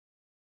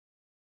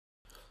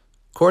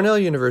Cornell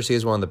University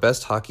is one of the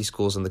best hockey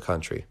schools in the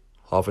country,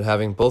 often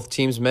having both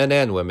teams, men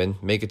and women,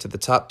 make it to the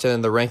top 10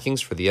 in the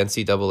rankings for the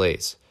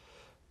NCAAs.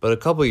 But a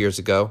couple years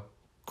ago,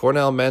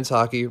 Cornell men's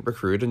hockey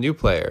recruited a new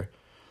player,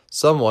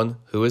 someone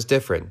who is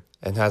different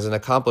and has an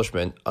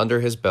accomplishment under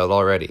his belt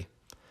already.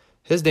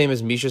 His name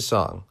is Misha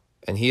Song,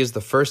 and he is the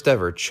first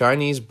ever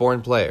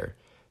Chinese-born player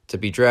to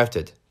be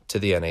drafted to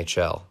the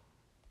NHL.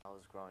 I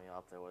was growing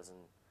up, there wasn't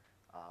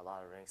a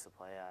lot of rinks to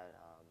play at,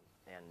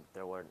 and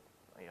there weren't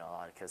a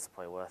lot of kids to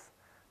play with.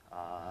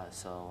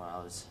 So when I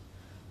was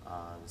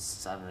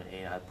 7 or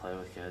 8, I'd play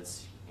with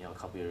kids, a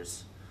couple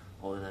years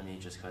older than me,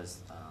 just because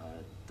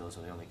those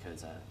were the only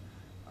kids that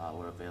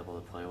were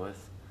available to play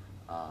with.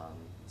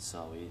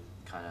 So we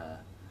kind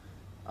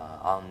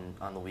of,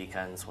 on the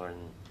weekends when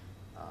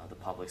the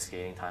public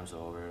skating times are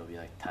over, it'll be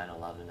like 10,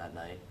 11 at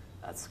night.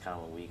 That's kind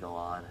of when we go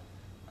on.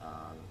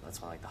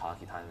 That's when the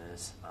hockey time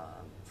is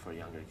for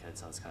younger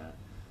kids. So it's kind of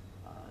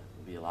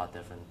would be a lot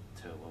different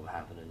to what would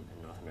happen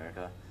in North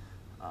America.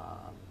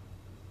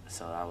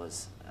 So that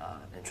was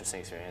an interesting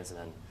experience,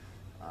 and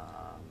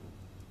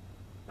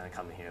then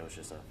coming here was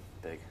just a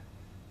big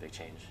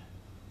change.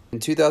 In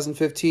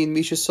 2015,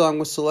 Misha Song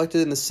was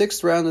selected in the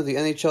 6th round of the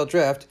NHL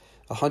draft,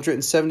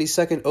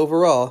 172nd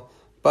overall,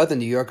 by the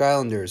New York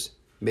Islanders,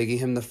 making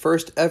him the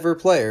first ever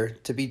player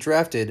to be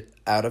drafted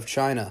out of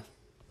China.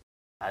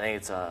 I think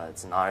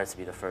it's an honor to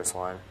be the first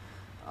one.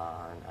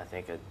 I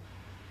think it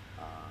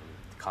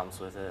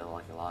comes with it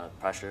a lot of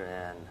pressure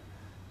and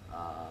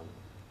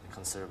a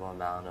considerable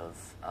amount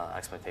of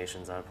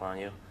expectations that are put on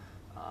you.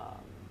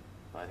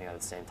 But I think at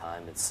the same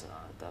time, it's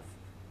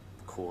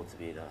cool to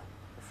be the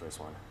first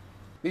one.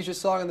 Misha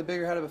Song and the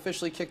Bigger Head have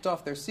officially kicked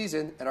off their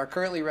season and are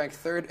currently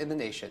ranked 3rd in the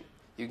nation.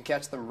 You can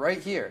catch them right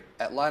here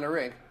at Liner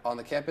Rink on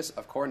the campus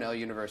of Cornell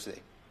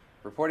University.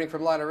 Reporting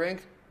from Liner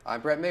Rink,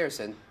 I'm Brett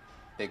Mayerson,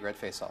 Big Red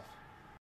Faceoff.